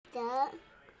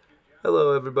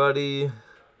Hello everybody,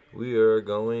 we are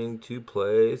going to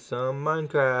play some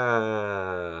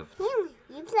Minecraft. You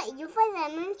play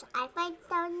Lemons, I play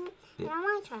Stone, and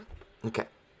Minecraft. Okay,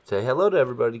 say hello to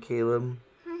everybody, Caleb.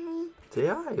 Hi. Say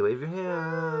hi, wave your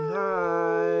hand,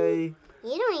 hi.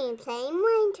 You don't even play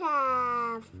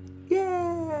Minecraft.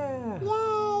 Yeah.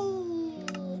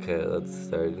 Yay. Okay, let's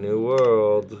start a new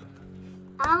world.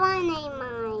 I want to name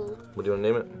mine. What do you want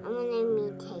to name it? I'm going to name me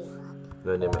Caleb.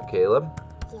 You want to name it Caleb?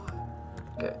 Yeah.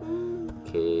 Okay.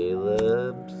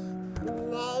 Caleb's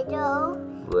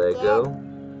Lego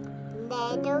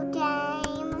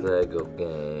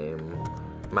game.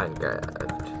 Minecraft.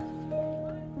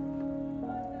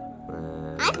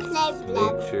 I play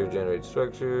Make sure generate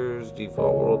structures,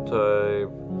 default world type.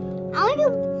 I want to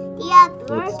be a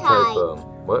bird Let's type.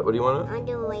 What do you want I to? want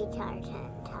to wait time.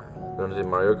 You want to say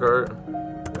Mario Kart?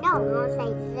 No, I want to say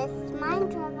this is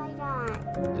Minecraft I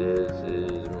got. This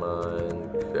is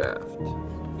Minecraft.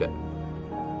 Okay.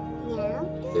 Yeah.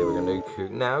 Okay, we're gonna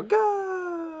now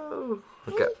go.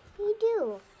 Okay. You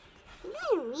do.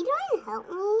 You don't help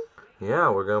me.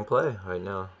 Yeah, we're gonna play right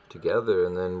now together,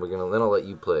 and then then I'll let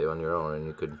you play on your own, and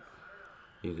you could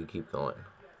keep going.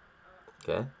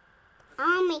 Okay.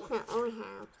 I'll make my own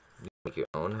house. Make your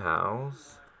own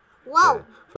house. Whoa. Okay.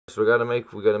 First, we gotta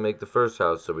make the first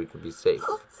house so we can be safe.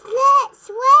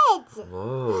 Sleds.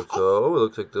 Whoa! So it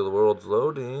looks like the world's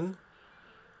loading.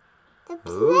 The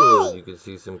Ooh, sled. you can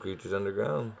see some creatures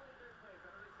underground.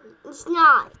 It's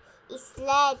not. It's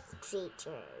sled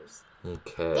creatures.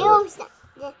 Okay. Let's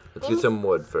get some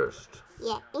wood first.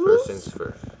 Yeah. First things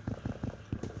first.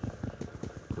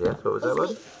 Yes, what was that,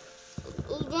 bud?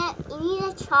 You need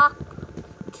to chop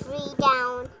tree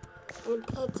down and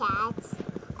pickaxe.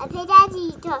 A pickaxe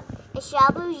you took a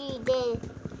shovel you did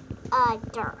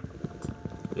dirt.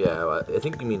 Yeah, well, I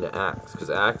think you mean the axe, because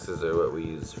axes are what we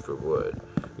use for wood.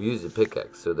 We use the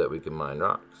pickaxe so that we can mine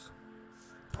rocks.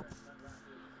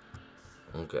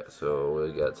 Okay, so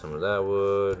we got some of that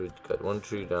wood. We cut one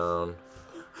tree down.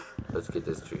 Let's get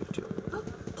this tree too.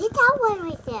 Get that one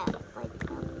right there.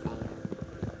 Like up there.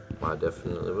 I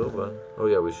definitely will, bud. Oh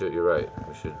yeah, we should. You're right.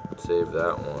 We should save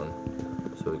that one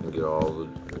so we can get all the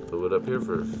wood up here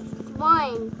first.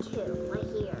 1, 2, right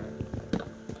here.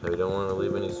 We don't want to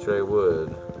leave any stray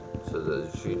wood so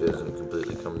that the tree doesn't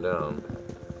completely come down.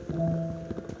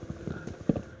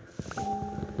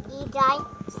 You die.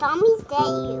 Zombies get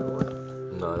you.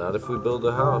 No, not if we build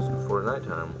a house before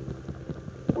nighttime.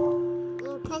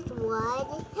 You click wood.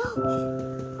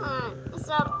 It's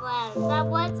up there. That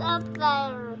was up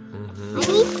there. I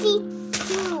need seeds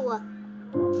too. I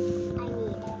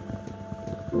need.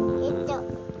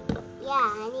 I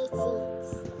need seeds.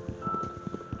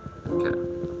 Okay.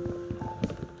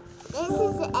 This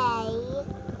is A.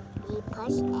 You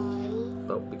push A.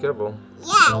 Oh, be careful.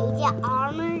 Yeah, you get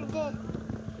armor the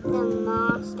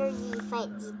monster. You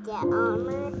fight the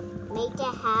armor, make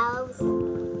the house,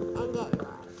 and then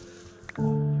what?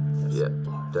 Yeah,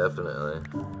 definitely.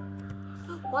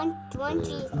 One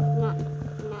tree not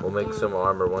We'll make some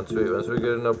armor once we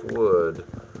get enough wood,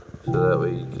 so that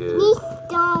we can. Need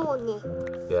stone.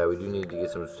 Yeah, we do need to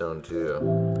get some stone too.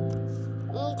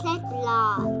 You click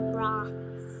rocks.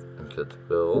 Okay, let's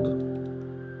build.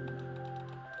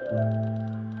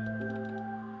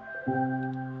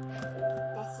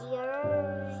 That's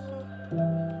yours.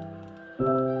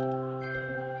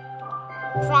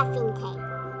 Crafting table.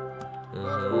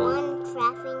 One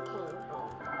crafting table.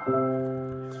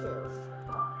 2.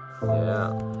 Yeah,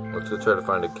 let's go try to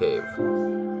find a cave.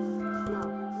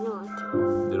 No,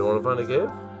 2. You don't want to find a cave?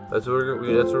 That's where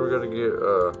we're gonna get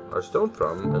our stone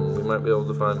from, and we might be able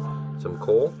to find some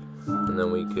coal, and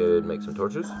then we could make some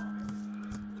torches.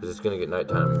 Because it's gonna get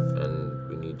nighttime, and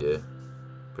we need to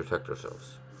protect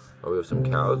ourselves. Oh, we have some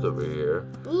cows over here.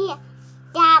 Yeah,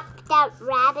 that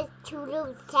rabbit, 2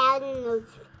 little cows in those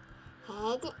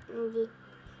head.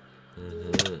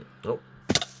 Oh.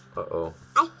 Uh-oh.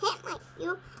 I hit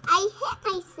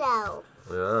myself.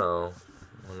 Yeah.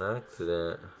 An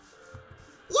accident.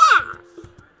 Yeah.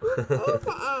 It's an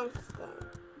accident.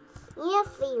 You have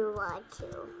free wood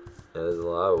too. Yeah, there's a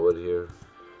lot of wood here.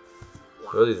 Yeah.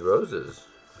 What are these roses?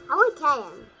 I want to tell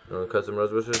him. You want to cut some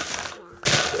rose bushes? Yeah.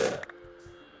 Okay.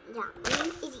 Yeah.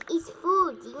 It's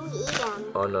food. You can eat them.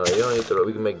 Oh no, you don't need to.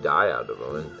 We can make dye out of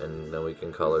them, and then we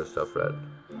can color stuff red.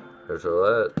 Here,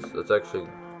 so let's actually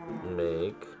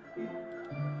make.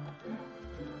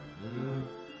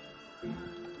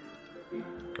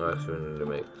 Oh, actually, we need to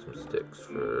make some sticks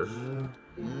first.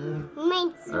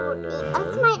 Make sword. And then, I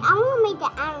want to make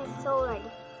the iron sword.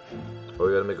 Oh,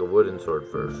 we gotta make a wooden sword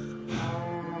first.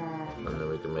 And then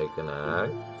we can make an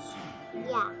axe.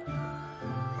 Yeah.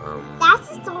 That's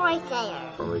the store right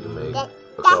there. And we can make That-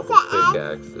 a that's couple the end.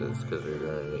 pickaxes because we're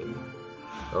gonna need.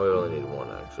 Oh, we only need one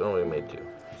axe. Oh, we made 2.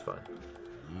 It's fine.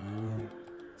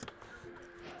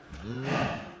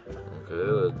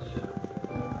 Okay,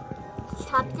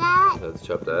 Chop that. let's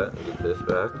chop that and get this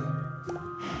back.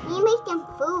 You make them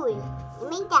food. You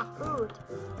make that food.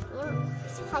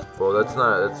 Well, that's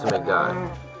to make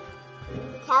dye.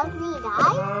 Cows need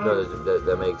die? No,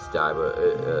 that makes dye, but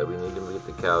we need to get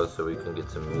the cows so we can get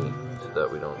some meat so that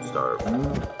we don't starve.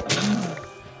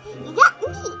 You got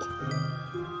meat.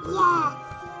 Yes.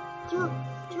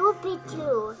 Do a bit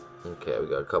too. Okay, we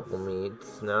got a couple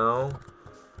meats now.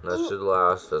 That should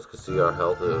last us, because see our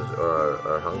health is, or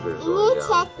our hunger is You going need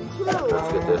down. chest too.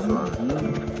 Let's get this one.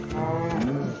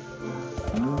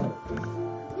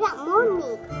 You got more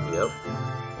meat. Yep.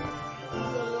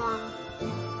 Yeah.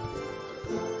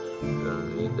 Gonna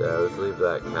need that. Let's leave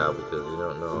that cow because we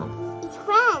don't know. It's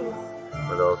friends.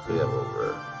 What else do we have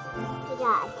over? You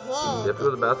got a Do pig. you have to go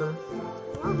to the bathroom?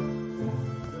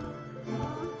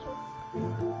 No.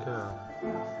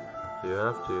 Okay. You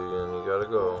have to, and you gotta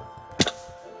go.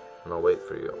 And I'll wait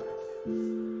for you.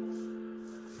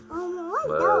 What's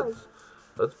those?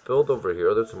 Let's build over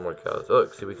here. There's some more cows.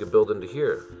 Look, see, we can build into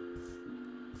here.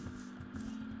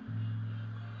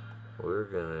 We're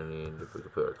gonna need, if we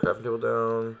could put our crafting table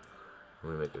down,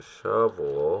 and we make a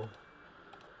shovel.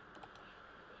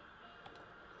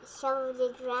 Shovel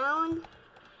the ground.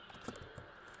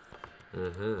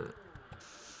 Mm-hmm.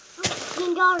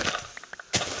 In dark.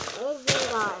 It's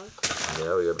in dark.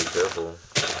 Yeah, we gotta be careful.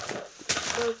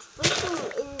 So it's freaking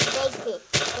is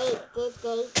the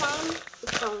daytime.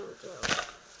 It's going to.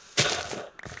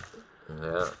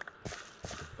 Yeah.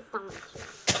 It's going to.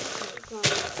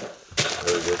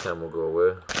 Every daytime will go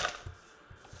away.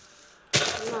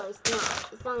 No, it's not.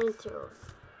 It's going to.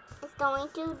 It's going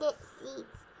to get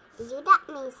seeds. Did you got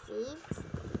me seeds?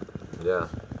 Yeah,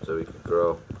 so we can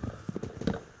grow.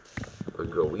 We can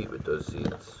grow wheat with those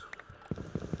seeds.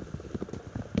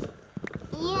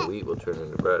 Yeah. The wheat will turn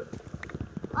into bread.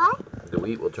 What? The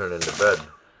wheat will turn into bread.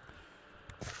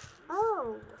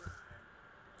 Oh.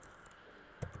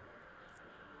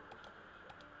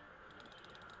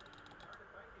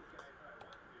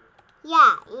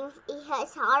 Yeah,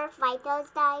 it's hard to fight those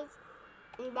guys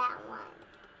in that one.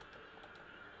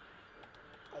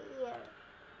 Right here.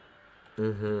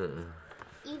 Mm-hmm.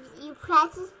 You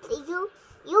press this,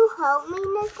 you help me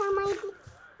next time I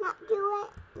not do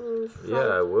it. Yeah,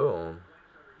 I will.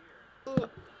 Mm.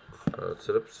 Let's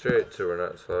sit up straight so we're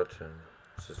not slouching.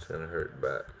 It's just gonna hurt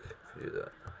back if you do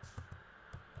that.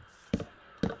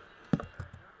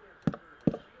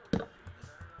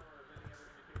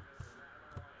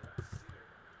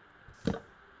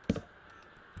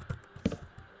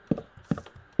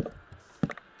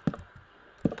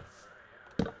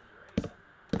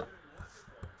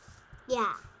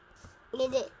 Yeah. We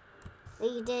did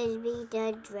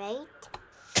great.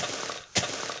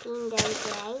 Being done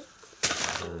great.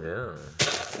 Yeah.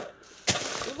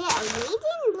 We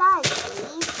didn't blood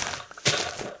seeds.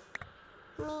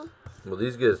 Me. Well,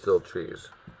 these get still trees.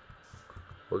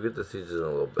 We'll get the seeds in a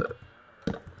little bit.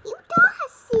 You got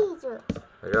seeds.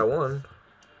 I got one.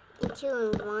 2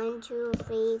 and 1, 2,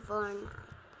 3, 4, 9.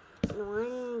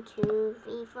 1, 2,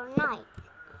 3, 4, 9.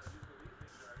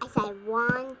 I said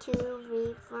 1, 2,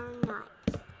 3, 4, 9.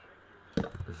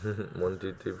 1,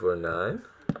 2, 3, 4, 9.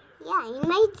 Yeah, you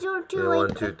made your 2.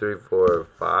 1, 2, 3, 4,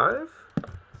 5.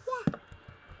 Yeah.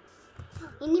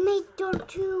 And you made door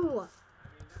 2.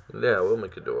 Yeah, we'll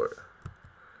make a door.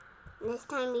 This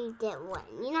time you did 1.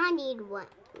 You don't need 1.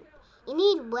 You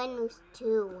need 1 with 2.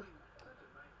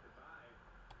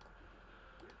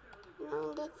 You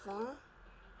don't get that.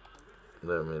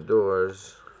 There many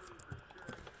doors.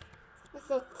 What's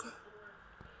it?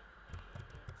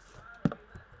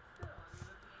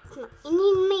 You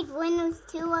need to make windows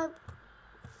 2 up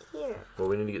here. Well,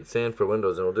 we need to get sand for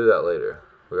windows, and we'll do that later.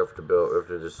 We have to build. We have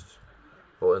to just.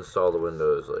 We'll install the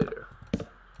windows later.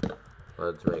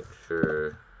 Let's make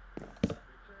sure.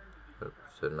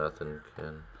 Oops, so nothing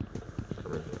can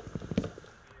come in here.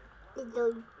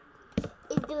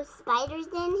 Is those spiders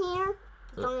in here?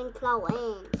 Don't crawl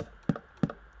in.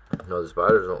 No, the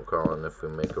spiders won't crawl in if we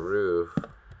make a roof.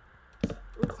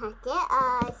 You can't get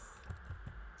us.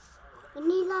 We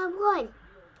need a lot of wood.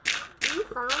 You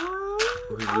found one?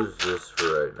 We'll use this for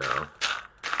right now.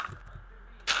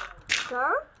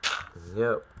 Sure?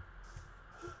 Yep.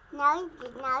 Now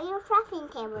your crafting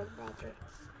table is better.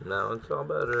 Now it's all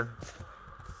better.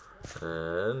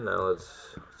 And now let's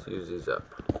use these up.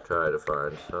 Try to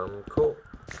find some coal.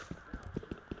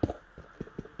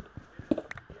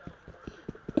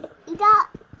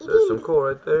 There's some coal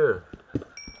right there.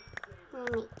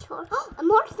 And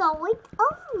more salt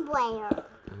everywhere.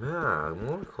 Yeah,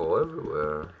 more coal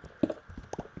everywhere.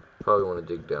 Probably want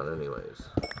to dig down anyways.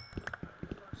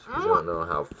 So we don't know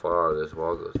how far this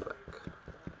wall goes back.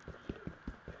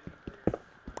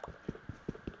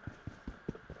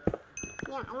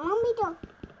 Yeah, I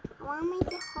want to make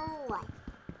the whole way.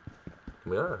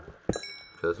 We are.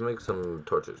 Okay, let's make some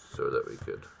torches so that we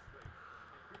could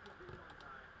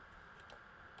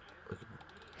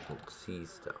see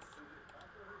stuff.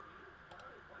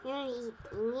 You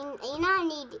don't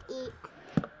need to eat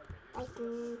like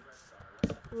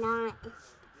not.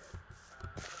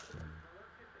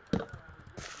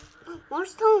 More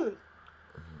stone.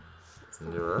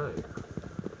 You're right.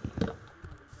 Okay,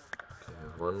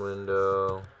 one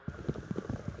window.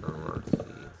 Let's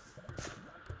see.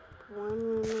 One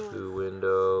window. Two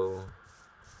window.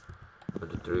 Up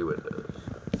to three windows.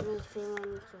 There's 3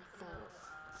 windows right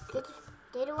there.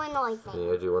 Did one right there.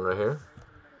 Yeah, do one right here?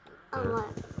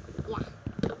 Yeah.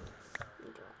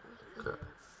 Okay.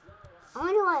 I want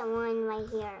to do one right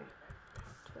here.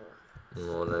 And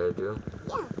one right here too?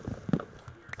 Yeah.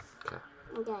 Okay.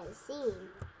 I gotta see.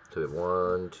 So we have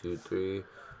 1, 2, 3,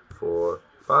 4,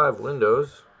 5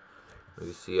 windows. We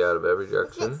can see out of every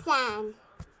direction. It's sand.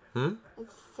 Hmm?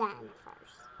 It's sand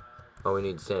first. Oh, we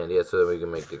need sand, yeah, so that we can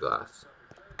make the glass.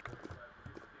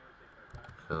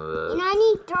 So I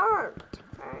need dirt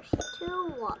first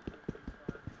too.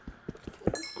 I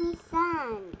just need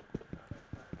sand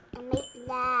and make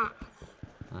glass.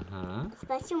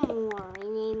 Especially more.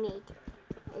 And then make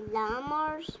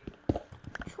lawnmowers.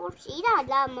 Shorts. You got a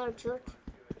lot more shorts.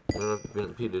 You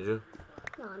didn't pee, did you?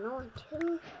 No, I don't want to. Do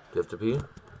you have to pee?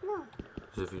 No.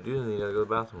 Because if you do, then you gotta go to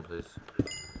the bathroom, please.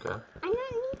 Okay. I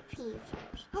don't need pee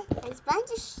first. There's a bunch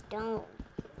of stone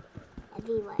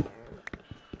everywhere.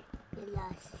 A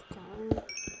lot of stone.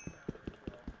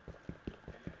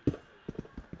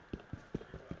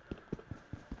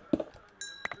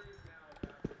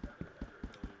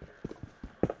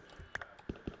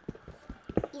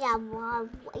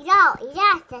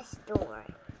 Yeah, that's the door.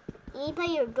 You need to put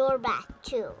your door back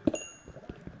too.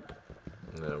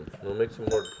 No, we'll make some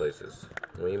more places.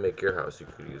 When you make your house, you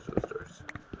could use those doors.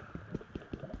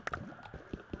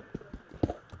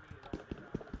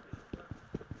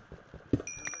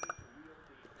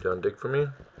 Do you want to dig for me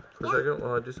for a second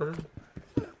while I do something?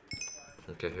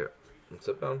 Okay, here. Let's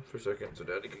sit down for a second so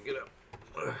Daddy can get up.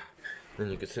 Then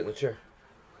you can sit in the chair.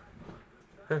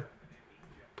 Here.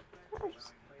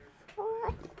 First.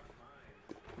 What?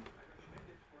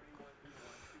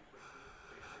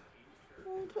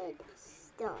 Okay,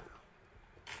 stone.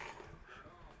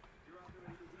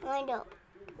 Window.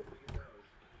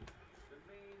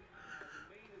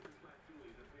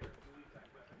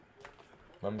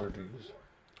 Remember to use.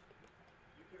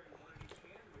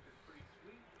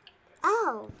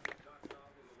 Oh.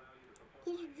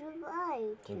 You're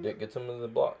right. Get some of the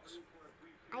blocks.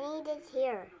 I need it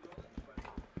here.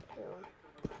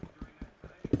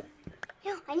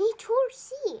 No, I need torch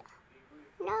C.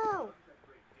 No.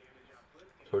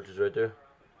 Torch is right there.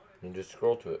 You just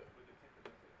scroll to it.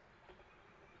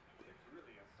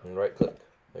 And right click.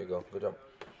 There you go. Good job.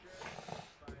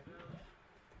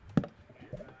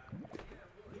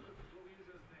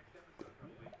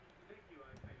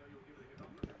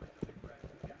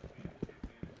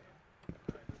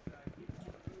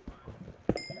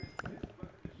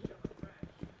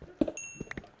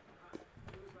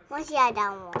 Once you add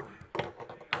down more.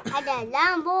 I did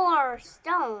down more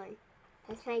stone.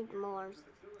 Let's make more.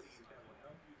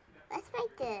 Let's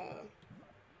make the.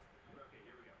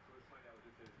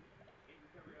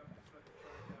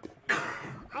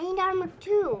 I need armor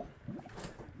too.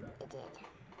 I did.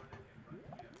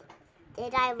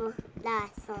 Did I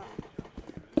last stone?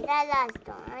 Did I last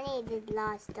stone? I needed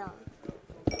last stone.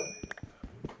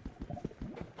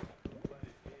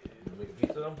 Make a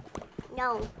pizza though?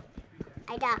 No.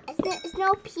 I got. It's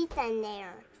no pizza in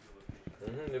there.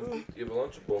 You have a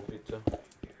Lunchable pizza.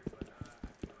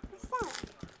 What's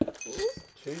that? Cheese?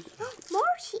 Cheese?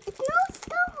 More cheese. It's no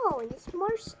stone. It's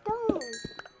more stone.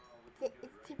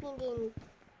 It's keeping in.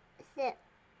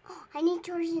 I need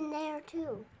torch in there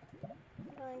too.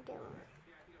 What do I do?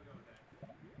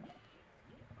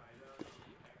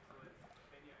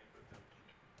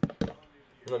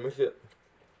 Let me see it.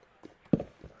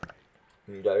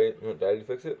 Daddy, want Daddy to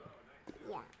fix it?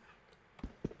 Yeah.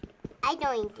 I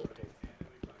don't need to do.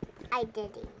 I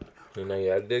did it. And now you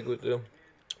gotta dig with the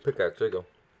pickaxe. There you go.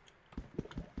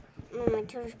 My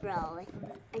torch broke.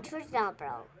 My torch not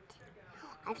broke.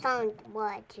 I found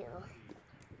wood too.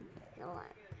 No one.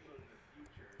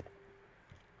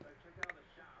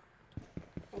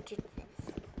 My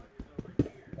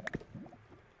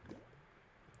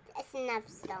enough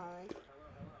stone.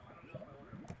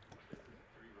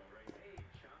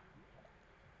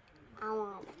 I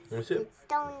want Let me see to it. put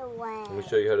stone away. Let me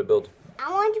show you how to build. I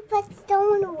want to put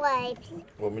stone away.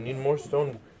 Well, we need more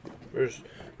stone. First,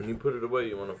 when you put it away,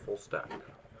 you want a full stack.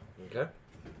 Okay?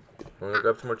 Want to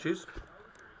grab some more cheese?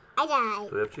 I died.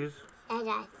 Do we have cheese? I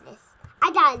got this.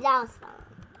 I got lost stone.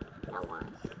 I want.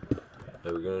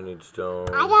 Yeah, we're gonna need stone.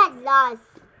 I got lost.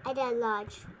 I got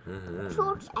large.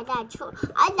 Mm-hmm. I got short.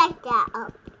 I like that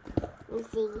up. You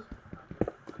see.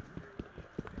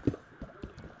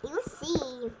 You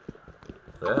see.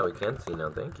 Yeah, we can see now.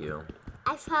 Thank you.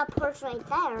 I saw a porch right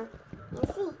there. You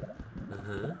see.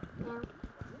 Mm-hmm. Yeah.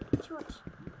 Short.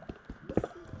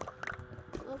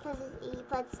 You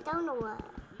put stone away.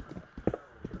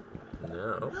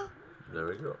 No. There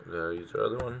we go. Gotta use our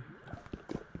other one.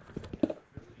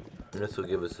 And this will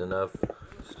give us enough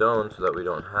stone so that we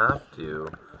don't have to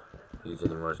use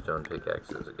any more stone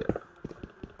pickaxes again.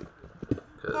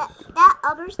 Because That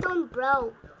other stone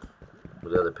broke.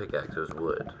 the other pickaxe was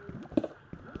wood.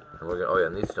 And we're gonna. Oh yeah,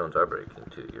 and these stones are breaking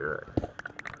too. You're right.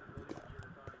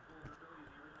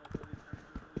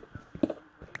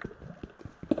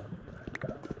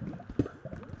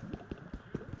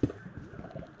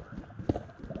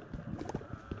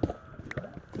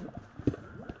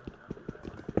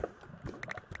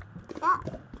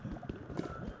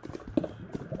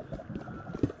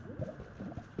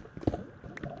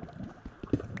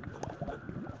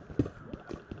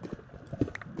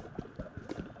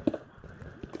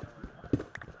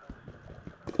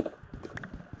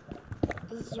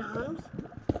 Is your arms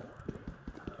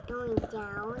going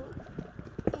down?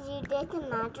 Is you did the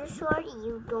magic sword,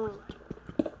 you going to.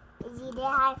 Is you did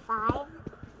high five,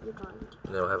 you going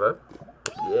to. No, have I?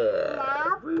 Yeah.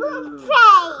 Now, Woo. boom,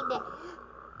 trade!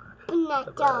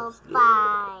 Knuckle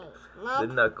five. The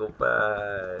knuckle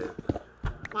five.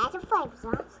 Knuckle five is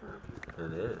awesome.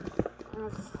 It is.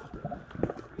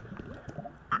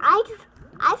 I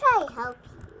try to help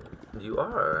you. You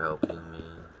are helping me.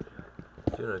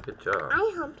 Doing a good job.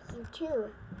 I help you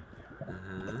too.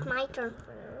 Mm-hmm. It's my turn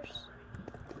first.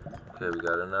 Okay, we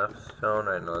got enough stone.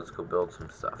 Right now, let's go build some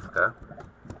stuff, okay?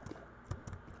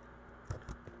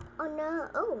 Oh no.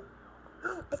 Oh.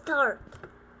 It's dark.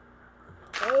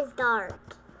 It is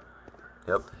dark.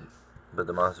 Yep. But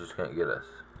the monsters can't get us.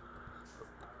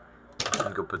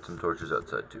 And go put some torches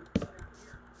outside too.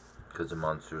 Because the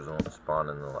monsters won't spawn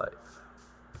in the light.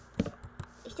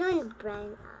 It's going to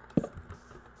burn us.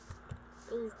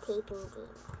 These taping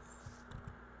things.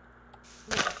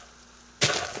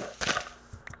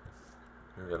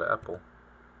 We got an apple.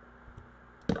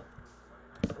 Let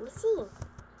me see.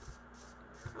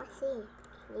 Let's see.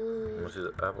 Please. Let me see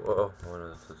the apple. Oh, no,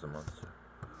 that's a monster.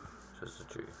 It's just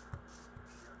a tree.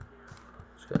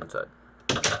 Let's get inside.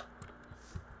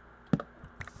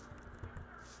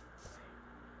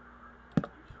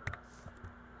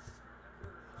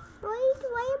 Why are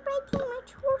you breaking my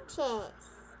torches?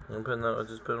 I'm putting that.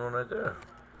 Just put one right there.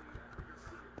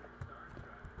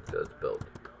 Okay, let's build.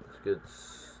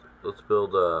 Let's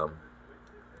build a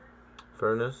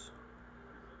furnace.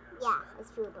 Yeah, let's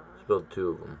build one. Let's build 2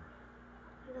 of them.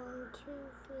 1, 2,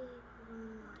 3,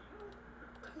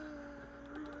 4, 10,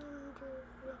 1, 2,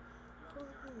 3, 4,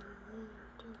 5,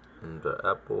 6. And the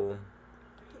apple.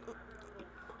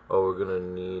 Oh, we're gonna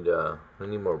need we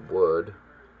need more wood,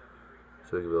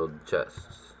 so we can build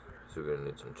chests. So we're gonna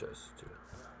need some chests too.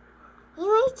 You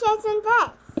make chests in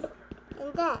this. In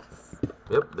this.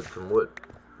 Yep, but some wood.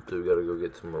 So we gotta go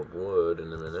get some more wood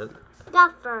in a minute.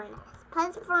 The furnace.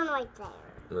 Put the furnace right there.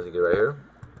 Let's get right here.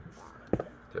 Okay,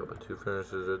 I'll put 2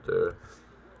 furnaces right there.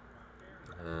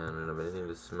 And we don't have anything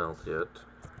to smelt yet.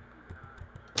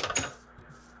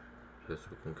 Guess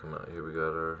we can come out here. We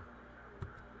got our.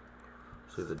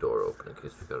 Let's leave the door open in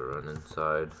case we gotta run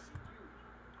inside.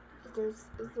 Put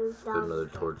another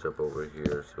torch up over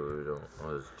here so we don't.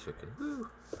 Oh, there's a chicken. Woo.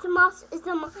 It's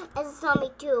a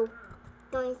zombie too.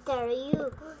 Don't stare at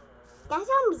you. That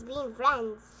zombie's being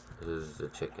friends. This is a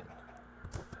chicken.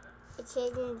 It's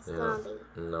chasing the zombie.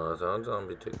 No, it's not a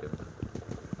zombie chicken.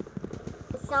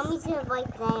 The zombie's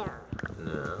right there.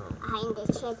 No. Behind the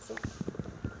chicken.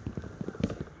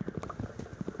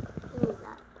 He's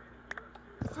up.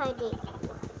 It's hard to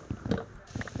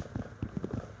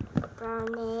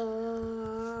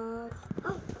furnace.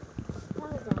 Oh, what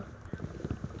was that?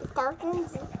 It's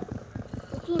Dalton's.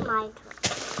 It's be my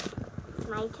turn. It's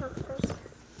my turn first.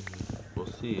 We'll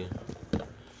see.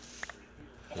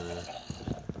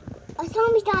 A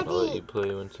zombie's not I'll let you dead. play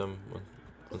once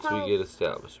we get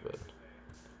established, right?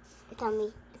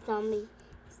 Zombie.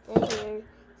 Stay here.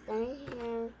 Stay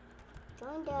here.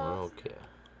 Join us. Okay.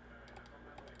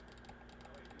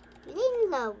 Do they need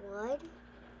the wood?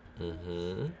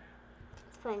 Mm-hmm.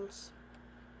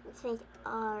 Let's find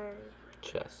our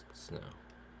Chests now.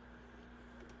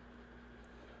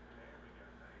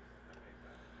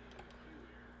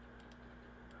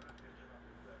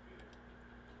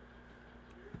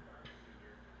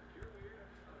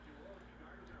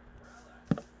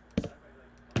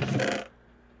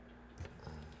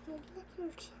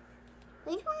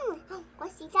 Which one? Oh,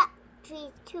 what's that tree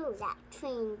too? That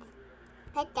tree.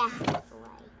 Put that stuff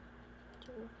away.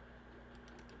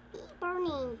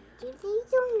 Burning. Do they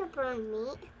want to burn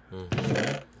meat?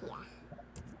 Mm-hmm. Yeah.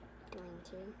 Going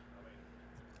to.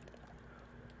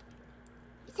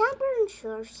 You can't burn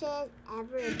churches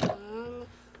ever again.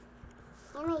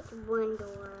 You make one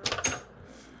door.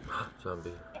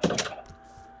 Zombie.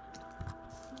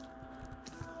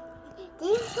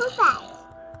 They're so fast.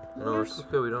 No, it's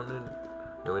okay. We don't need.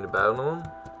 You want me to battle them?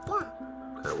 Yeah.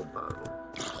 Okay, we'll battle them.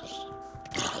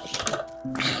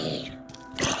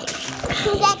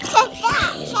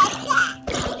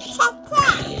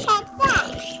 Check that!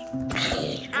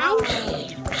 Oh,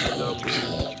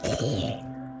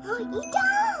 you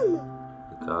done!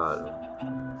 Got him.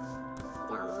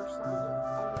 Yeah, we're zombies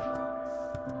everywhere.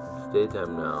 It's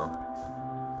daytime now.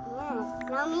 Yeah,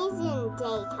 zombies in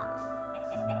daytime.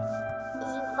 If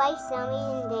you fight zombies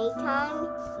in daytime,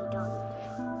 you don't need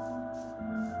to.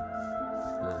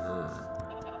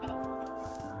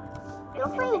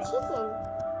 Don't fight a chicken.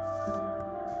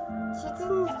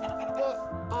 Chickens, the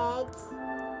eggs,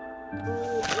 the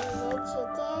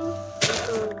chicken,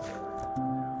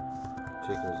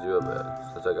 Chickens do have eggs.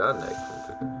 Since I got an egg from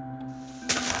chicken.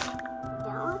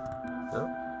 don't.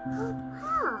 No?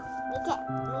 How?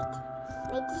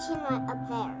 Make the chicken up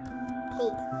there,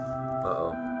 please.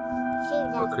 Uh-oh. Shoot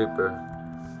A that. creeper.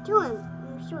 To him.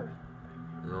 I'm sure.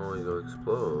 No, you'll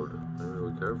explode. Be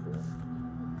really careful.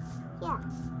 Yeah.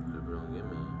 Creeper don't get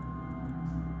me.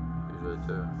 He's right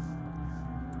there.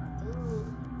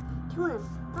 To him.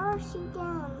 First shoot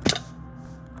down.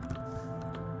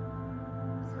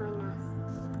 Sorry, nice.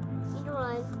 You don't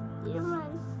run. You don't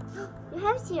run. Your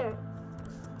house here.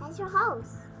 That's your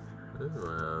house. This is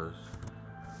my house.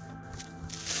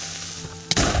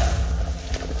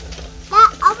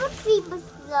 That other tree was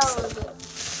exploded.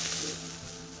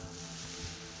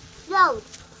 Explode.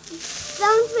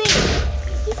 Stone tree.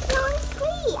 He's stone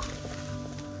tree.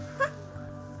 Huh.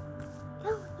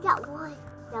 Oh, that wood.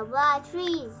 That lot of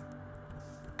trees.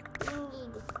 You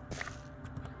need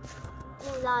a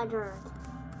lot of dirt.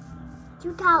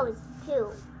 2 cows, too.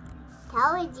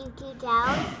 Cows, you 2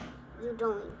 cows. You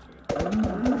don't need to.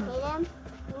 Okay, them?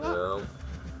 Well,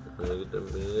 we need to get the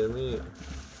meat. Yeah, meat.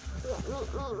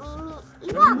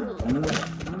 You got meat.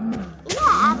 You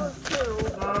got apples, too.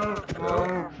 No,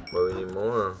 but we need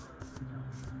more.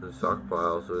 In the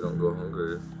stockpile so we don't go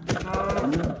hungry.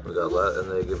 We got and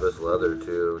they give us leather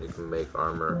too. You can make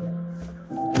armor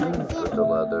with the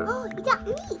leather. Oh, you got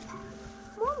meat.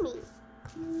 More meat.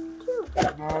 2.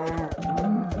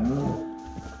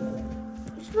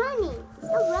 It's running. It's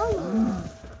still running.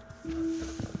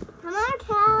 Come on,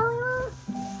 cow.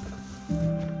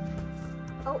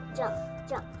 Oh, jump.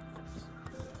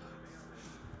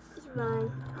 He's run.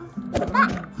 Oh,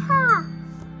 ha!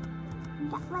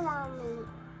 That one on me.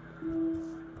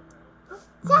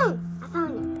 Sand! I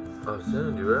found it. Oh,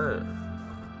 sand, you're right.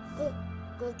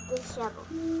 This shovel.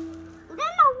 It's in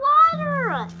the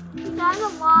water! It's in the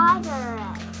water!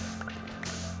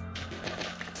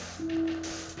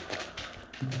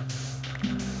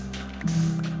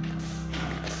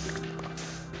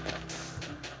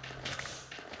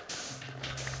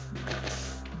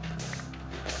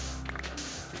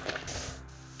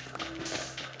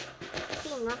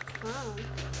 Enough sand.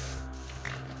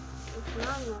 It's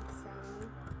not enough sand.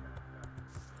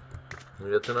 You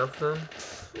got enough sand?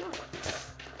 Yeah.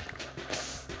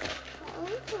 That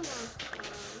is enough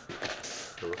sand.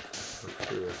 So let's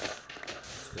see. Let's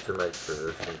get some extra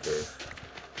just in case.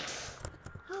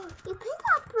 Your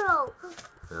pickaxe broke.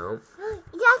 No.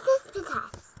 You got this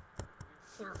pickaxe.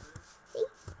 No. See?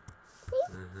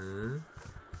 Mm-hmm.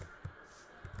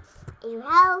 Your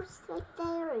house right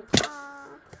there is that.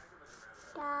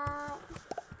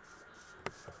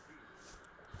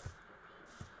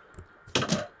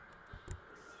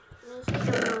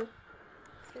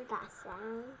 Make that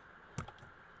sound.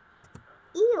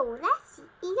 Ew,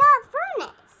 you got a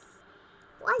furnace.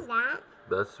 What's that?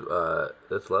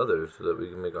 That's leather so that we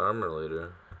can make armor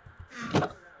later.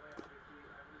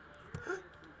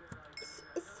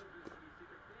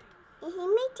 Is he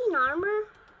making armor?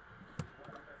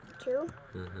 Too?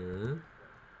 Mm-hmm.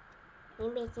 He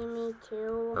making me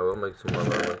too. I will make some more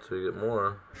armor so we get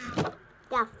more.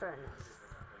 That furnace.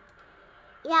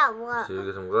 Yeah, what? See,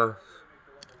 get some glass.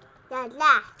 Yeah,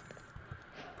 glass.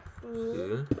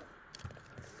 See?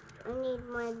 I need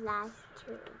more glass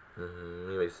too.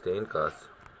 You make stained glass.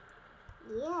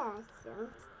 Yeah, so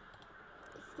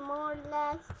it's more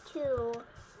glass too.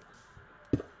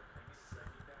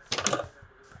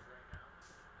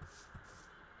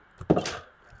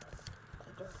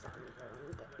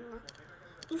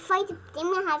 You fight the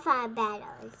demon high five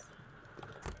battles.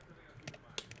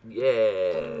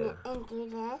 Yeah. And do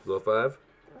this. Low five.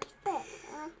 What's this?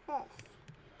 What's this?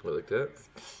 What, like that?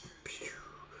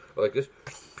 I like this.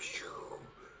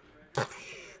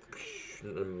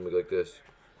 And then make like this.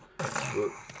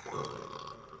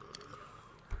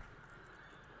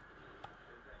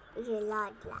 It's a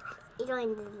lot of glass. You don't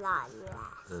need a lot of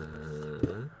glass.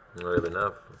 Not even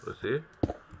enough. Let's see.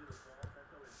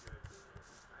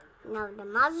 No, the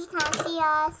monsters can't see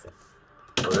us.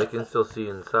 Well, they can still see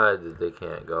inside that they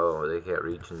can't go, or they can't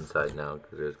reach inside now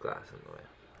because there's glass in the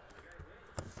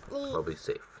way. I'll be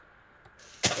safe.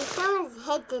 If someone's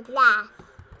hit the glass,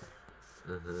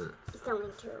 it's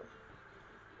only two.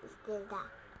 It's still that.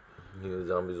 You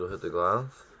zombies will hit the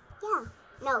glass? Yeah.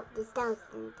 No, the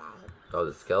skeletons die. Oh,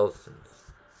 the skeletons.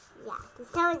 Yeah, the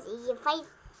skeletons. You fight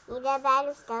either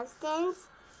battle skeletons,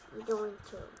 you're going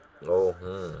to. Oh,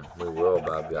 we will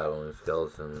about battling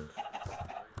skeletons.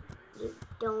 You're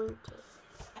going to.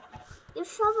 You're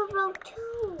shovelable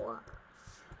too.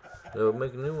 They'll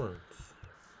make new ones.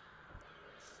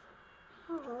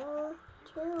 Oh,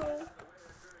 two.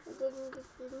 I didn't get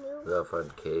the new. We gotta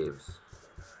find caves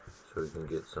so we can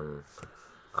get some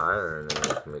iron and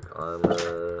we can make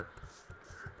armor.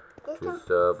 Good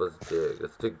stuff. Let's dig.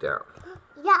 Let's dig down.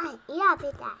 Yeah,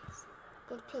 pickaxe.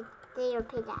 They are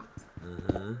pickaxe.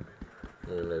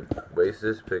 We're gonna waste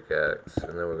this pickaxe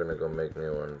and then we're gonna go make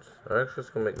new ones. Or actually, let's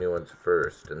go make new ones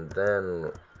first and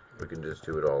then we can just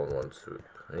do it all in one swoop.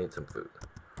 I need some food.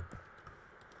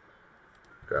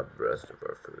 Grab the rest of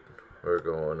our food. We're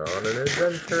going on an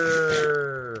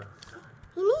adventure.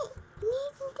 You need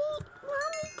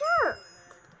dirt.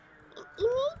 You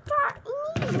need dirt. You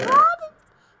need mud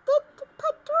to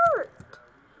put dirt.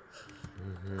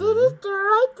 There is dirt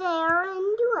right there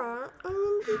and do it. And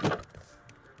then do.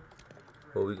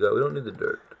 What we got? We don't need the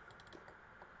dirt.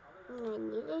 I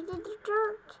needed the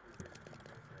dirt.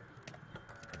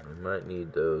 We might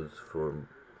need those for.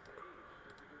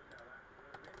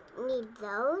 Need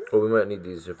those? Well, we might need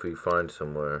these if we find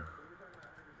somewhere.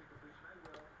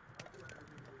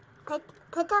 Put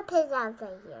the pig out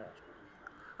right here.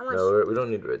 No, we don't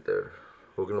need it right there.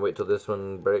 We're gonna wait till this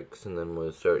one breaks and then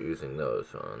we'll start using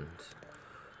those ones.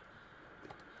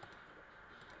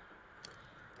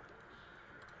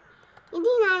 You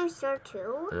need an iron sword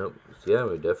too? Yep. Yeah,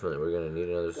 we're gonna need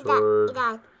another sword. You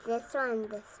got this one and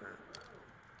this one.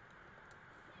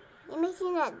 You're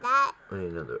making that. We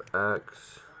need another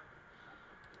axe.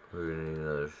 We're gonna need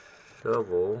another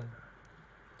shovel.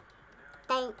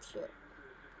 Thank you.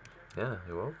 Yeah,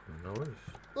 you're welcome. No worries.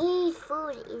 You need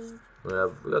food.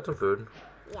 We got some food.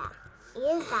 Yeah,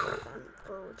 you got some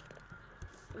food.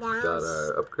 Now Got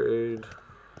our upgrade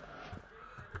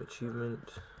achievement.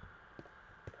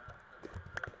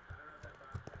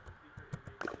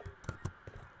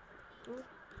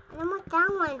 I don't want that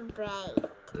one to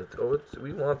break.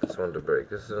 We want this one to break.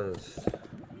 This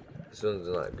one's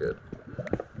not good.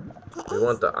 We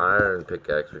want the iron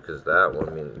pickaxe because that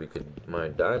one, we could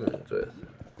mine diamonds with.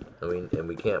 And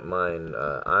we can't mine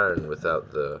iron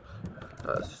without the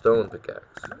stone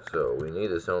pickaxe. So we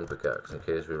need a stone pickaxe in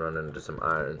case we run into some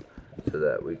iron so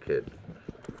that we could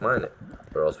mine it.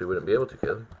 Or else we wouldn't be able to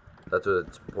kill them. That's why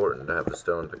it's important to have a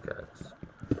stone pickaxe.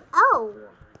 Oh!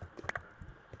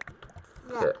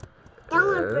 Okay. That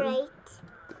one breaks.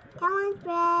 That one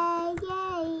breaks.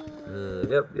 Yay!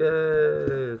 Yep,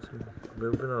 yay! It's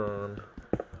moving on.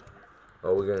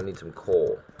 Oh, we're gonna need some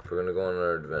coal. If we're gonna go on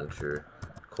our adventure.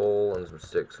 Coal and some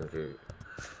sticks in case.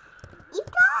 You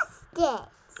got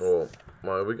sticks.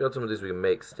 Well, we got some of these we can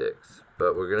make sticks,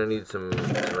 but we're gonna need some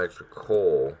extra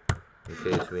coal in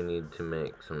case we need to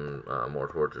make some more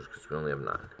torches because we only have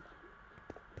 9.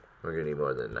 We're gonna need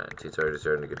more than 9. See, it's already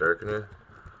starting to get dark in here.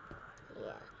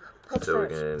 Yeah. So we're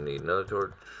gonna need another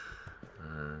torch,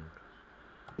 and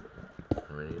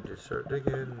we need to start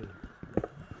digging.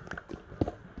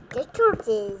 This torch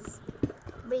is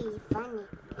really funny.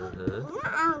 Mm-hmm. You know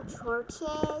how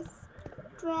torches,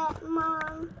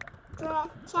 Mom,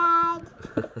 Chad?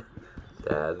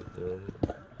 Dad,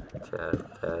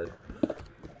 Chad.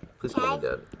 Please call me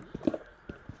Dad.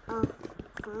 Oh,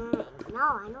 fine. No,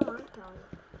 I don't want to tell you.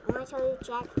 I want to tell you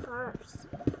Chad first.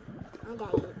 I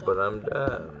tell you Dad. But I'm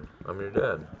Dad. I'm your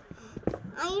dad.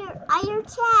 I'm your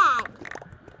Chad.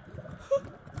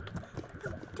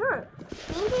 dirt.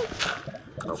 Maybe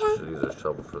Oh, should use a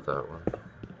shovel for that one.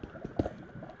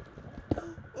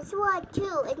 it's what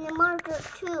too. And the more dirt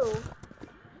too.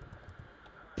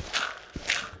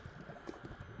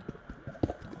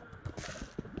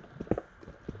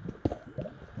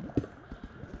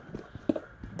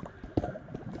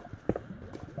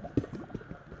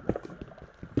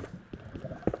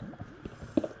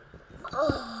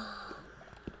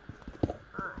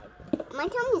 My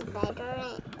tummy's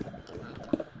better.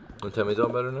 Your tummy's all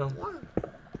better now? Yeah.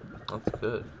 That's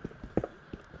good.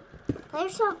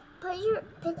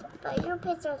 Put your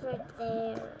pictures right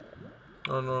there.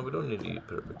 Oh no, we don't need to eat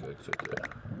perfect eggs right there.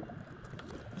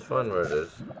 It's fine where it is.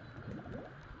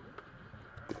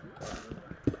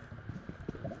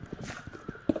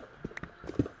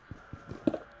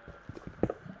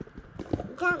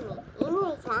 Tommy, you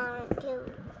need sound too.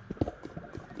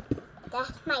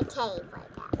 That's my cave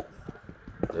right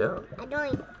there. Yeah. I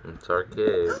don't. It's our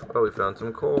cave. Oh, we found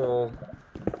some coal.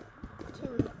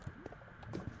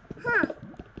 Huh.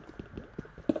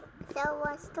 So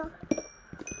what's the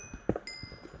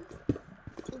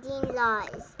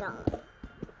eating stone?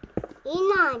 Eat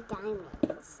not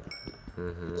diamonds.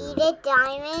 Eat a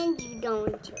diamond, you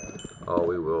don't too. Oh,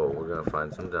 we will. We're gonna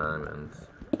find some diamonds.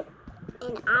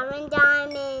 And iron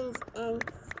diamonds and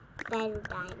better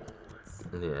diamonds.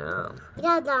 Yeah.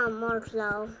 There's more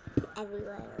slow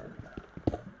everywhere.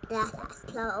 That's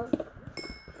slow.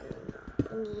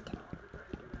 We need.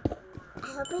 I'm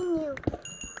helping you.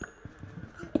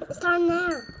 It's down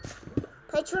there.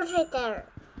 Put yours right there.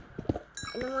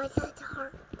 And then why is that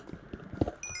hard?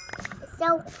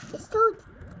 So.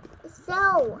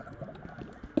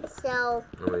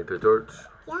 Let me put a torch.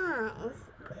 Yeah.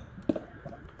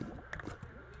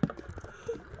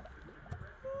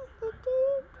 Okay.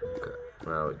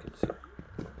 Now we can see.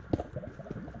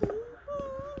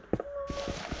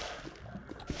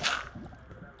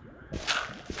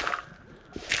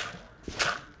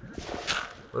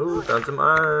 Ooh, found some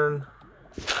iron.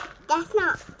 That's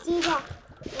not. See that?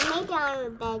 We made the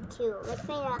iron bed too.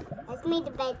 Let's make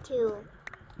the bed too.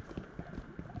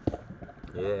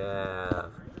 Yeah.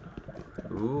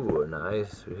 Ooh,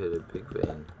 nice. We hit a big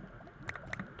vein.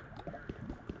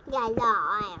 Yeah, the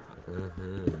iron.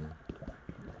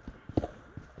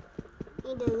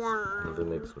 Need a lot. We can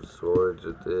make some swords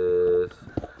with this.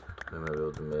 We might be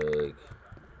able to make.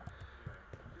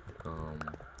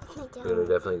 We're gonna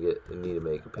definitely need to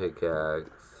make a pickaxe.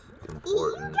 It's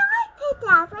important. You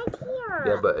got pickaxe right here.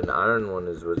 Yeah, but an iron one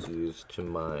is what's used to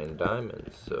mine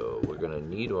diamonds. So we're gonna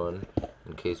need one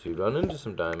in case we run into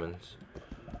some diamonds.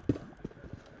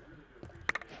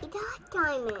 You got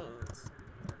diamonds.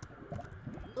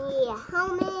 Yeah,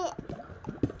 helmet,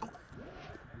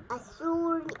 a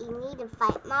sword. You need to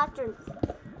fight monsters.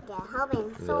 The helmet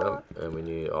and sword. Yep, and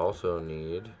we also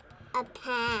need a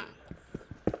pan.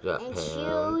 Yeah, and pants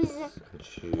shoes. And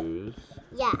shoes.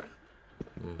 Yeah.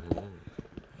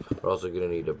 We're also gonna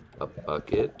need a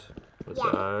bucket with the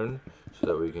iron so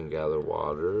that we can gather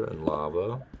water and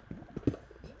lava.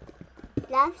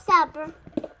 Love supper.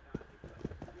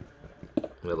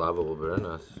 The lava will burn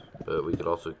us, but we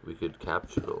could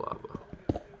capture the lava.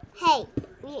 Hey,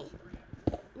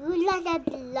 we like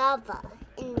the lava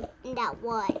in that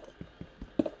wood.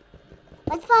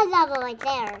 Let's put lava right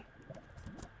there.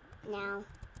 Now.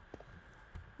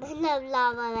 There's no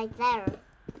lava right there.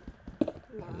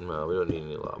 No, we don't need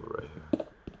any lava right here.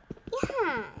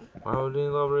 Yeah. Why would we need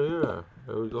lava right here?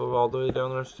 It would go all the way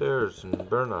down our stairs and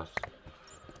burn us.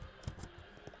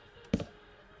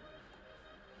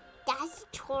 That's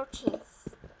torches.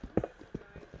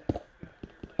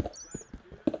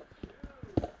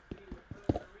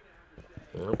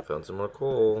 Yep, found some more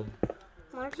coal.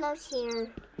 More close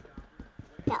here.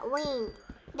 That wind.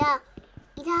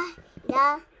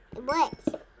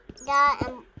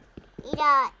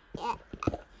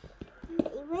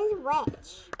 It was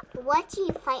witch. What do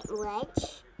you fight witch?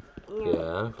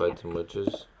 Yeah, fight some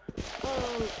witches.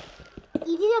 And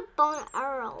you did a bone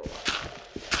arrow.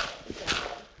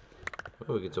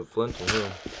 Oh, we get some flint in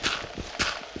here.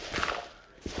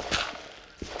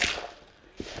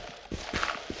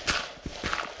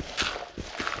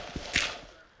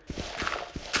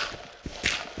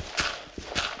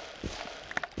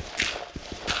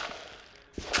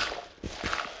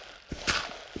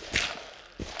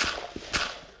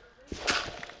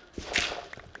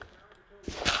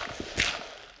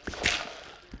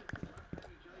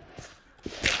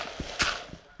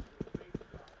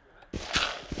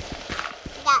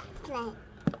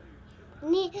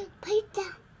 Put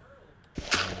down.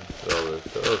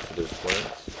 So there's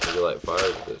flints. We can light fire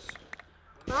with this.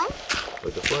 What?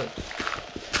 With the flint.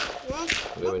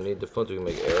 Yeah, we need the flint. We can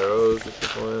make arrows with the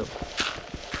flint.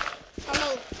 I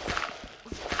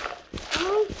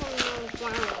made some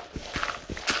giant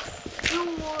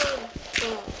sword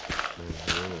bed.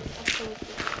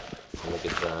 Make a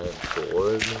giant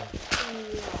sword.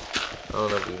 Yeah. I don't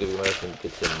know if we can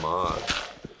get some mods.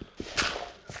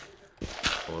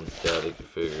 Once Daddy can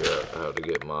figure out how to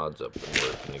get mods up and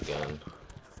working again.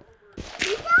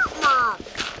 You got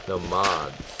mobs. No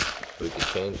mods. We could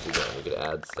change the game. We could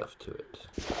add stuff to it.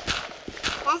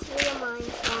 That's real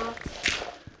Minecraft.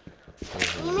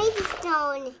 You made a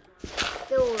stone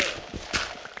sword,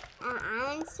 an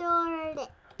iron sword, a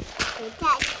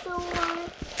pickaxe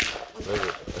sword, and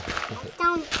a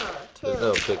stone sword too. There's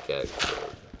no pickaxe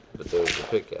sword, but there's a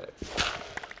pickaxe.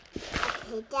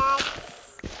 A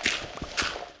pickaxe.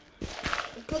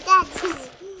 The pickaxe is...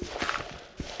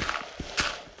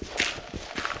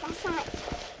 That's not...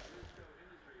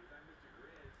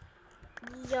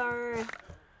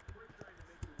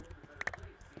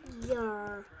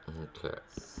 Okay.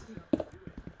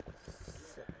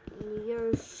 Your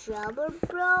shovel,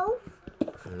 bro?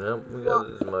 Nope, we got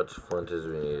as much flint as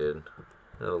we needed.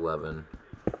 At 11.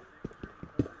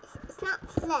 It's not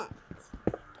flint.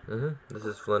 This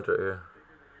is flint right here.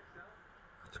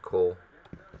 It's coal.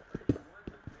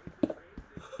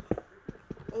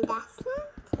 And that's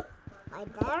flint?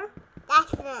 Right there?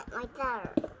 That's flint right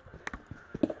there.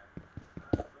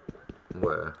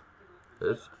 Where?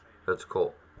 This? That's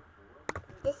coal.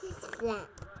 This is flint.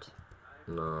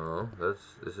 No, this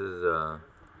is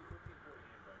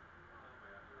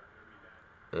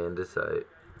andesite.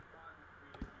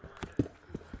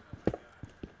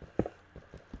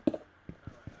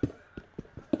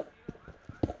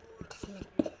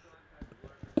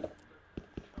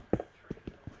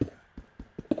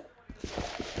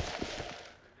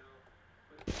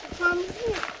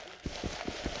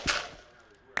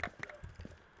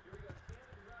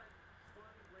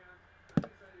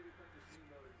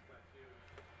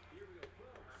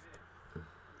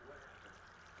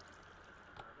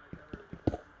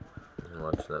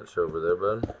 Watching that show over there,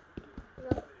 bud?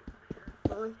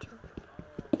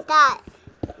 That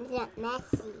isn't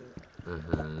messy.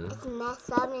 It's mess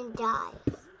up and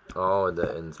dies. Oh,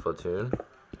 in Splatoon?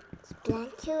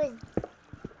 Splatoon is...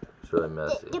 It's really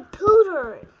messy. The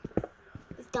pooter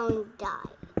don't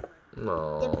die.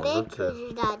 No. The big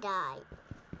pooters that die.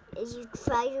 As you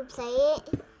try to play it,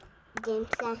 then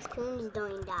Splatoon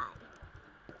don't die.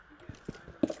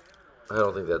 I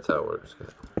don't think that's how it works,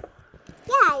 guys.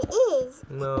 Yeah, it is.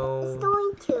 No. It's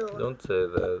going to. Don't say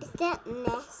that. Is that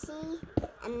messy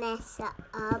and mess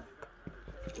up?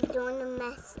 You don't want to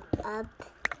mess up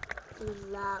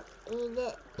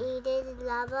eat it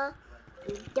lava.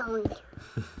 You don't.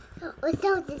 Let's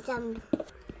start this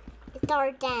It's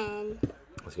dark again.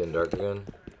 It's getting dark again?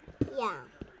 Yeah.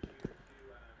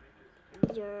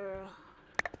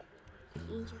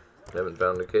 Haven't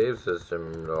found the cave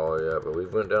system at all yet, but we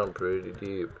went down pretty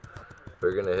deep.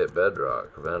 We're gonna hit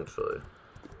bedrock eventually.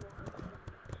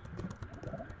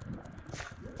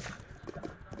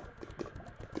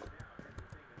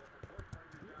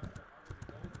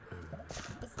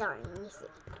 It's dark, you see.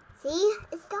 See?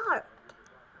 It's dark.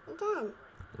 Again.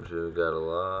 We got a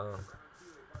lot.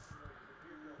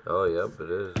 Oh, yep,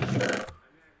 it is.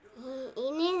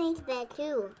 You need to make that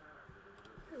too.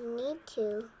 You need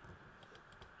to.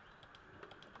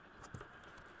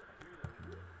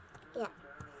 Yeah.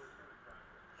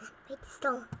 Make the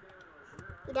stone.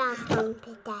 You got a stone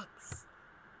pickaxe.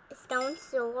 A stone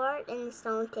sword and a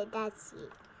stone pickaxe.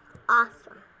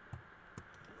 Awesome.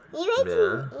 You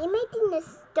making the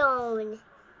stone.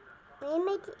 You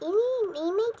making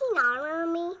armor on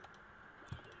me?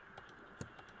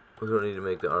 We don't need to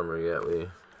make the armor yet. I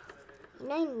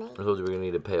told you we're gonna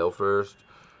need a pail first.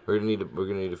 We're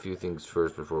gonna need a few things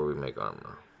first before we make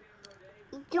armor.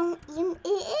 It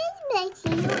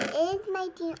is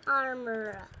making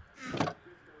armor.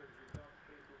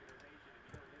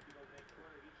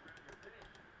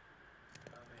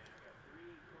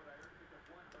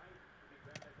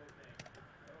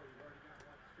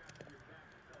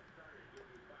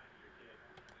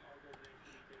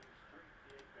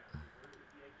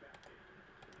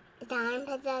 Is the iron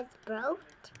pickaxe broke?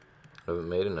 I haven't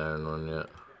made an iron one yet.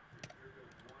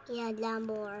 Yeah, that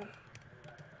more.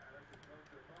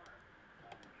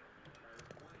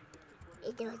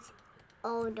 It does.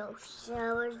 Oh, those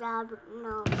showers are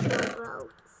no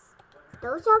broke.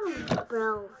 Those shovels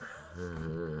broke.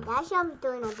 That shovel's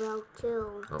doing a broke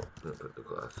too. Oh, I'm gonna put the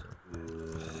glass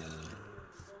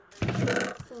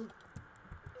in.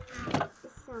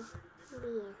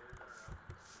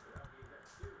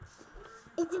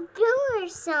 It's a boomer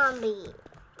zombie.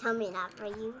 coming after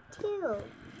you too.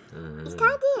 Mm-hmm. He's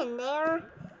kind of in there.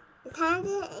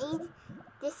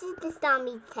 This is the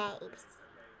zombie caves.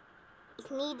 It's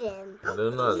needed.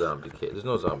 There's not a zombie cave. There's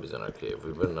no zombies in our cave.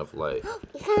 We've got enough light.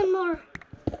 We found more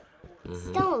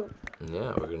stone.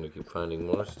 Yeah, we're gonna keep finding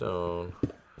more stone.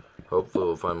 Hopefully,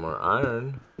 we'll find more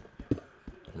iron,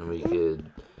 and we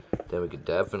could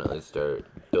definitely start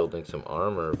building some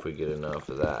armor if we get enough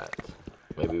of that.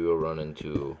 Maybe we'll run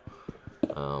into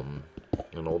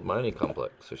an old mining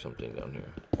complex or something down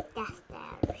here. That's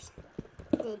theirs.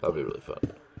 That'll be really fun.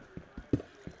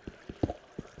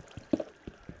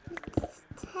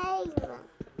 Taylor.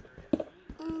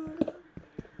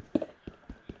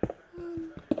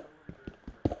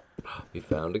 We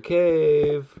found a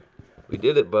cave. We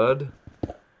did it, bud.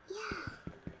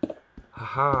 Yeah.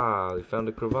 Haha, we found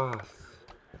a crevasse.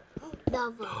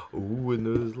 Lava. Ooh, and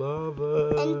there's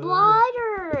lava. And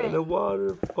water. And a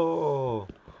waterfall.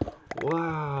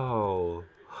 Wow.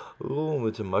 Ooh,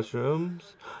 with some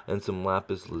mushrooms and some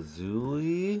lapis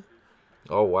lazuli.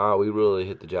 Oh, wow, we really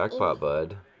hit the jackpot,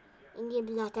 bud. And you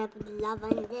block up the lava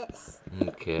in this.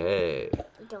 Okay.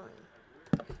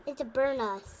 It's to burn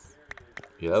us.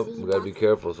 Yep, we gotta be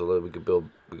careful so that we could build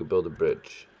a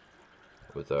bridge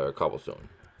with our cobblestone.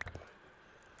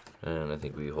 And I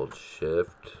think we hold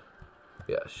shift.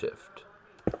 Yeah, shift.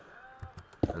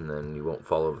 And then you won't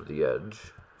fall over the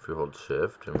edge if you hold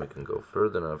shift, and we can go far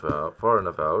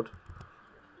enough out,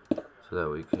 so that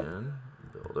we can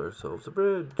build ourselves a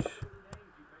bridge.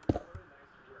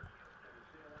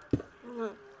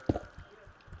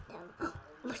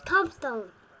 Where's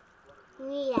tombstone? We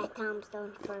need that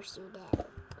tombstone first, you did.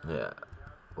 Yeah.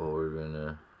 Well, we're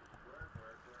gonna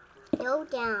go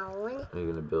down. We're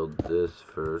gonna build this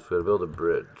first. We're gonna build a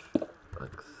bridge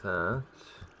like that.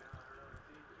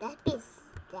 That'd be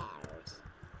stairs.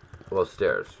 Well,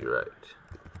 stairs. You're right.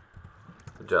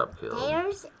 Good job, Caleb.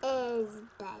 Stairs is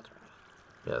better.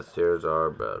 Yeah, stairs are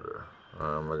better.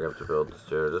 We're gonna have to build the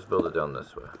stairs. Let's build it down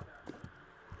this way.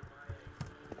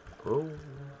 Oh.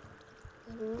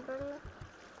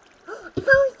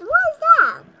 What is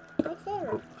that? What's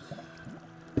there? Oops.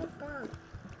 What's that?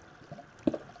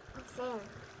 What's there?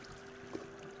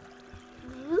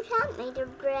 You can't make a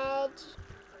bridge.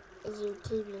 Is you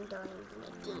keeping doing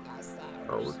making us stairs?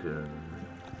 Oh, we can.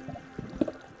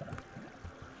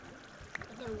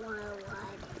 The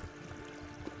wildwood.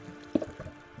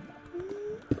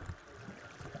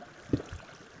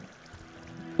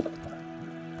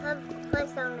 Put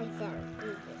some right there.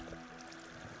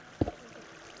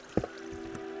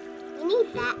 You need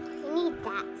that. You need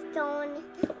that stone.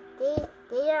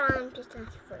 They are on just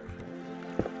last first.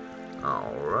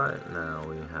 Alright, now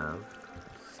we have.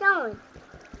 Stone.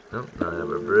 Nope, now we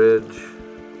have a bridge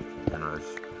and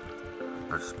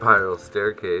our spiral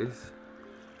staircase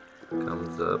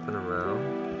comes up and around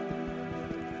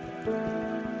to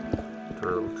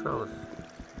our little trellis.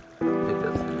 I think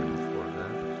that's the name for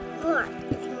that. More.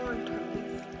 It's more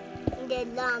trellis. And the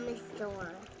llama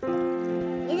store.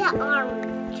 And the arm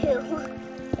too.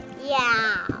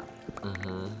 Yeah.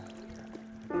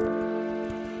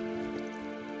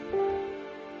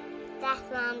 That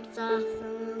sounds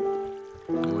awesome.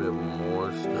 We have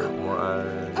more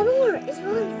iron. And more. It's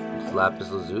one. It's lapis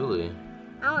lazuli.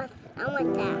 I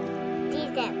want that.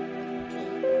 These that.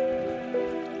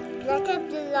 Let's up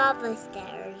the lava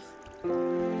stairs. And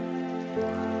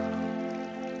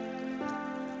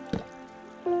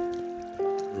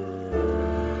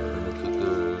looks like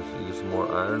there's some more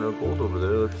iron or gold over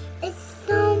there. It's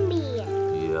zombie.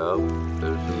 Yep,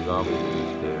 there's some zombies in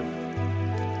this cave.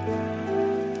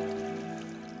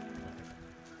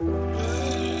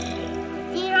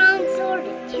 They're on sword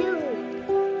too.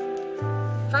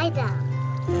 Fight them.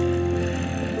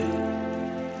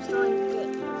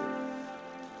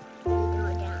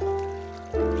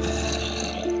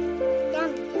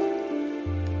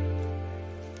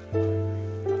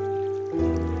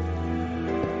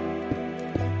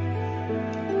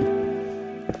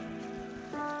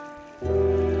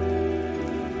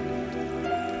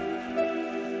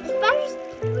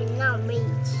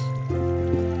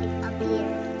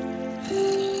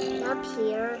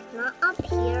 Not up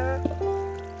here.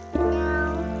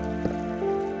 No.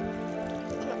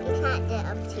 You can't get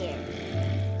up here.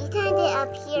 You can't get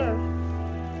up here.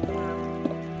 No.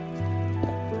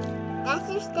 That's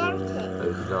your staircase.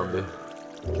 There's a zombie.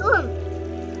 Kill him.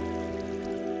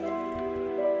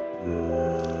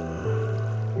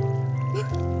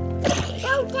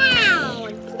 Go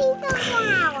down. Please go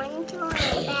down into the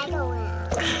battleground.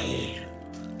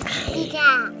 Get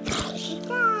that. Get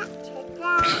that. Get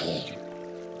that.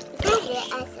 Get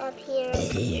us up here.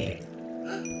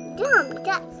 Jump,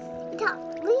 just We done.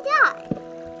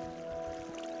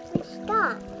 It's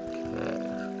done. Okay.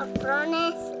 A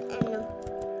furnace and the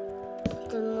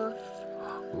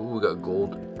Ooh, we got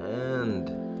gold and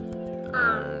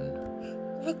iron.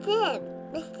 That's it.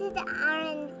 This is the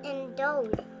iron and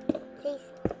gold. Please,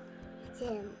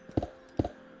 Jim.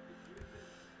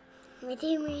 My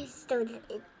team is still.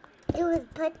 You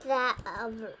would put that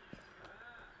over.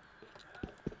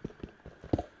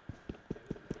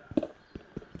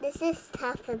 This is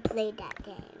tough to play that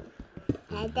game.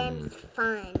 That game's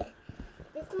fun.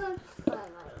 This one's fun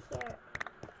right here.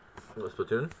 What,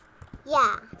 Splatoon?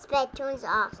 Yeah, Splatoon's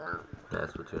awesome. Yeah,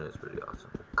 Splatoon is pretty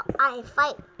awesome. I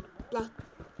fight like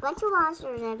a bunch of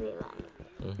monsters everywhere.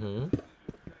 Mm-hmm.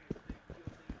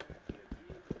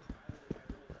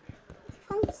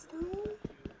 Found stone?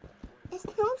 There's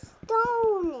no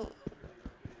stone.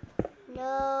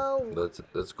 No.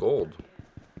 That's gold.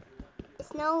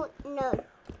 It's no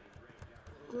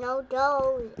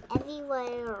dough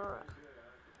everywhere.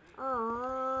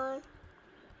 Oh.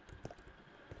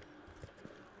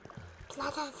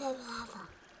 Lava.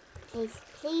 Please.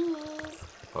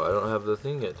 Oh, I don't have the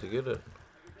thing yet to get it.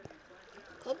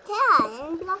 Take that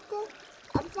and block it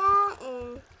up that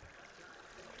and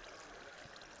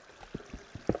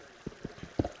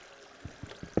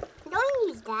don't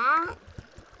use that.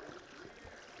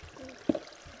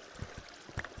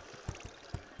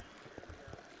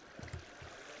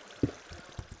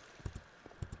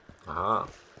 Aha.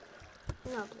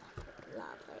 No block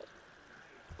lava.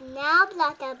 Now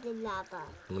block up the lava.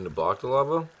 I'm gonna block the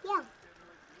lava? Yeah.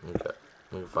 Okay.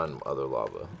 We can find other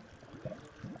lava.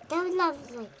 That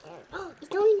lava's right there. Oh, it's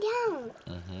going down.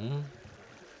 Mm-hmm.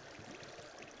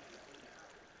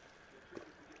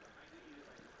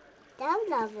 That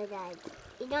lava died.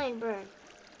 It's going to burn.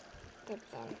 That's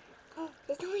there. Oh,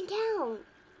 it's going down.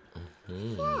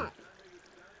 Mm. Yeah.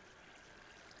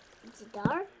 It's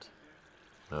dark.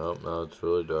 Oh, no, it's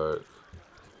really dark.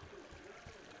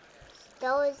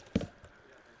 Those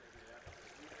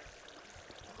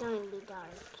going to be dark.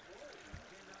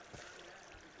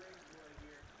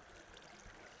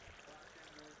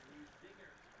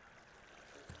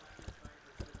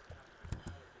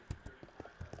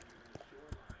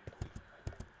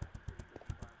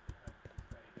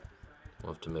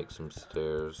 We'll have to make some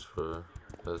stairs for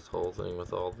this whole thing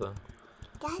with all the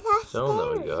That's our stone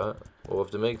that we stairs. got. We'll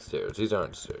have to make stairs. These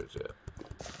aren't stairs yet.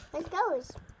 What's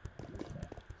those?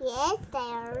 Yeah,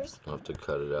 stairs. We'll have to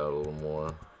cut it out a little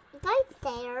more. It's like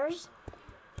stairs.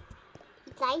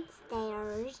 It's like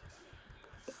stairs.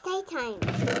 It's daytime.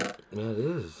 Yeah, it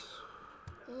is.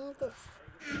 You need this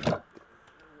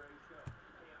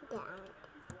down.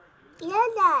 You know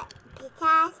the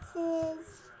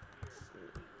pickaxes?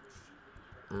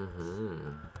 Mm-hmm.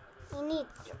 You need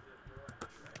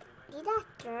that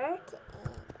dirt.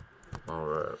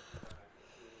 Alright.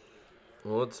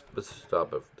 Well, let's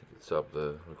stop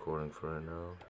the recording for right now.